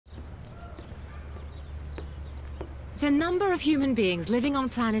The number of human beings living on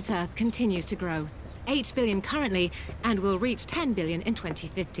planet Earth continues to grow. 8 billion currently, and will reach 10 billion in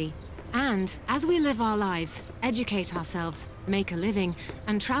 2050. And as we live our lives, educate ourselves, make a living,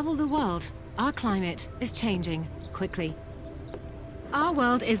 and travel the world, our climate is changing quickly. Our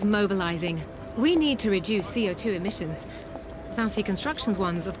world is mobilizing. We need to reduce CO2 emissions. VINCI Construction's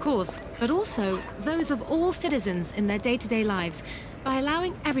ones, of course, but also those of all citizens in their day-to-day lives, by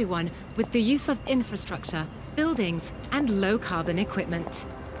allowing everyone with the use of infrastructure, buildings, and low-carbon equipment.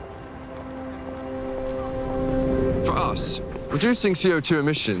 For us, reducing CO2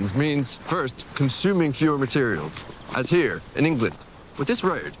 emissions means, first, consuming fewer materials, as here, in England, with this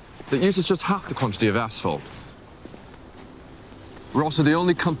road that uses just half the quantity of asphalt. We're also the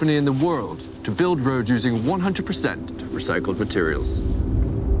only company in the world to build roads using 100% recycled materials.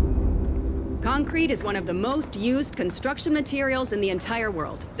 Concrete is one of the most used construction materials in the entire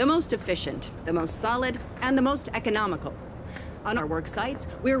world. The most efficient, the most solid, and the most economical. On our work sites,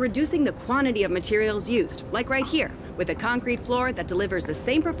 we're reducing the quantity of materials used, like right here, with a concrete floor that delivers the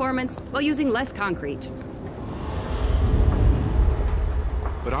same performance while using less concrete.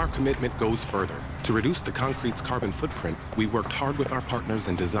 But our commitment goes further. To reduce the concrete's carbon footprint, we worked hard with our partners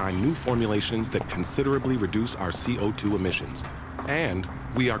and designed new formulations that considerably reduce our CO2 emissions. And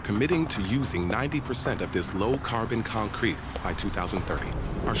we are committing to using 90% of this low-carbon concrete by 2030.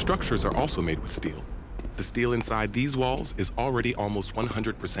 Our structures are also made with steel. The steel inside these walls is already almost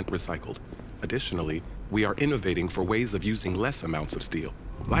 100% recycled. Additionally, we are innovating for ways of using less amounts of steel.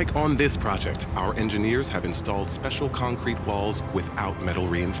 Like on this project, our engineers have installed special concrete walls without metal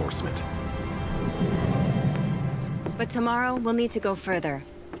reinforcement. But tomorrow, we'll need to go further.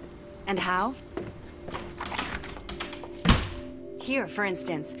 And how? Here, for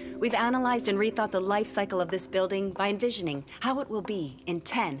instance, we've analyzed and rethought the life cycle of this building by envisioning how it will be in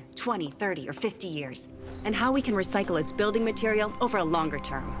 10, 20, 30, or 50 years, and how we can recycle its building material over a longer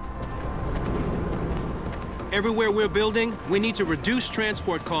term. Everywhere we're building, we need to reduce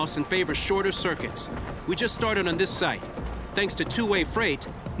transport costs and favor shorter circuits. We just started on this site. Thanks to two-way freight,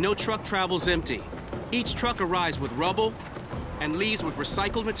 no truck travels empty. Each truck arrives with rubble and leaves with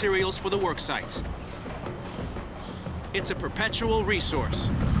recycled materials for the work sites. It's a perpetual resource.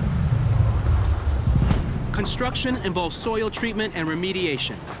 Construction involves soil treatment and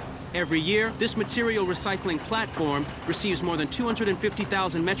remediation. Every year, this material recycling platform receives more than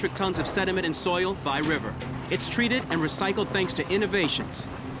 250,000 metric tons of sediment and soil by river. It's treated and recycled thanks to innovations,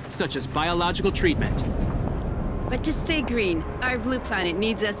 such as biological treatment. But to stay green, our blue planet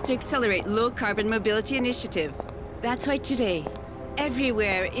needs us to accelerate low-carbon mobility initiative. That's why today,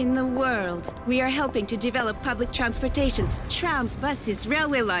 everywhere in the world, we are helping to develop public transportations, trams, buses,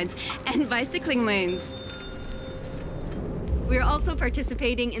 railway lines, and bicycling lanes. We are also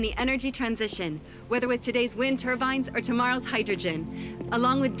participating in the energy transition, whether with today's wind turbines or tomorrow's hydrogen.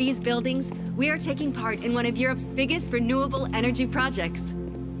 Along with these buildings, we are taking part in one of Europe's biggest renewable energy projects.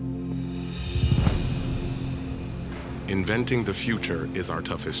 Inventing the future is our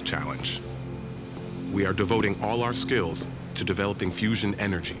toughest challenge. We are devoting all our skills to developing fusion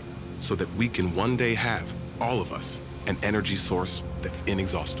energy so that we can one day have, all of us, an energy source that's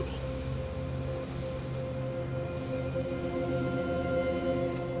inexhaustible.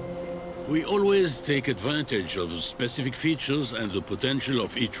 We always take advantage of the specific features and the potential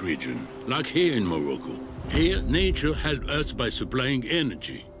of each region, like here in Morocco. Here, nature helped us by supplying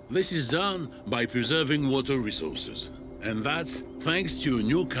energy. This is done by preserving water resources. And that's thanks to a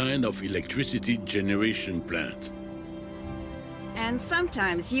new kind of electricity generation plant. And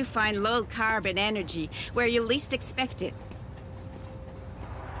sometimes you find low-carbon energy where you least expect it.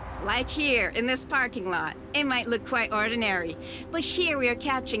 Like here, in this parking lot. It might look quite ordinary, but here we are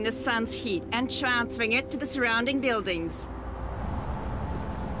capturing the sun's heat and transferring it to the surrounding buildings.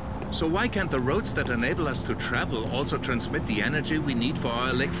 So why can't the roads that enable us to travel also transmit the energy we need for our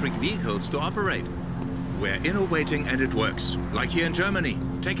electric vehicles to operate? We're innovating and it works, like here in Germany.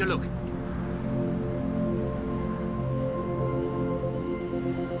 Take a look.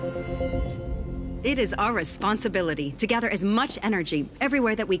 It is our responsibility to gather as much energy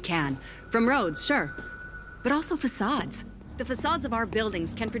everywhere that we can. From roads, sure, but also facades. The facades of our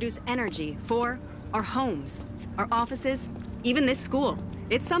buildings can produce energy for our homes, our offices, even this school.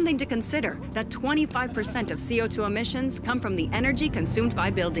 It's something to consider that 25% of CO2 emissions come from the energy consumed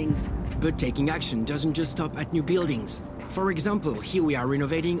by buildings. But taking action doesn't just stop at new buildings. For example, here we are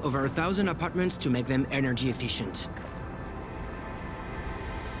renovating over 1,000 apartments to make them energy efficient.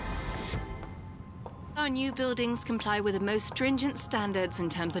 Our new buildings comply with the most stringent standards in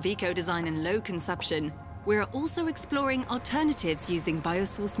terms of eco-design and low consumption. We're also exploring alternatives using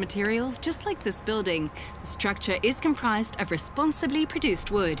biosource materials just like this building. The structure is comprised of responsibly produced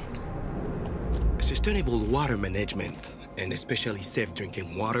wood. Sustainable water management, and especially safe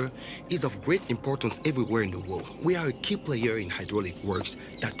drinking water, is of great importance everywhere in the world. We are a key player in hydraulic works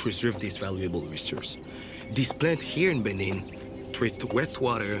that preserve this valuable resource. This plant here in Benin treats the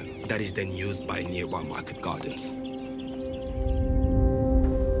wastewater that is then used by nearby market gardens.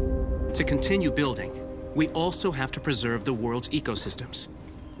 To continue building, we also have to preserve the world's ecosystems.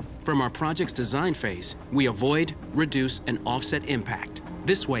 From our project's design phase, we avoid, reduce, and offset impact.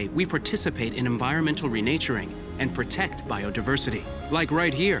 This way, we participate in environmental renaturing and protect biodiversity. Like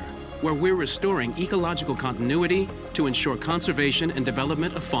right here, where we're restoring ecological continuity to ensure conservation and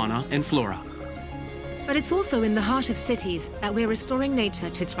development of fauna and flora. But it's also in the heart of cities that we're restoring nature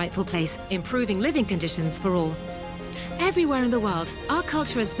to its rightful place, improving living conditions for all. Everywhere in the world, our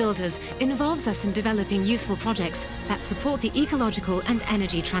culture as builders involves us in developing useful projects that support the ecological and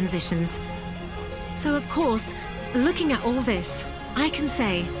energy transitions. So of course, looking at all this, I can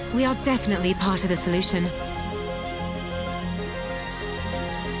say we are definitely part of the solution.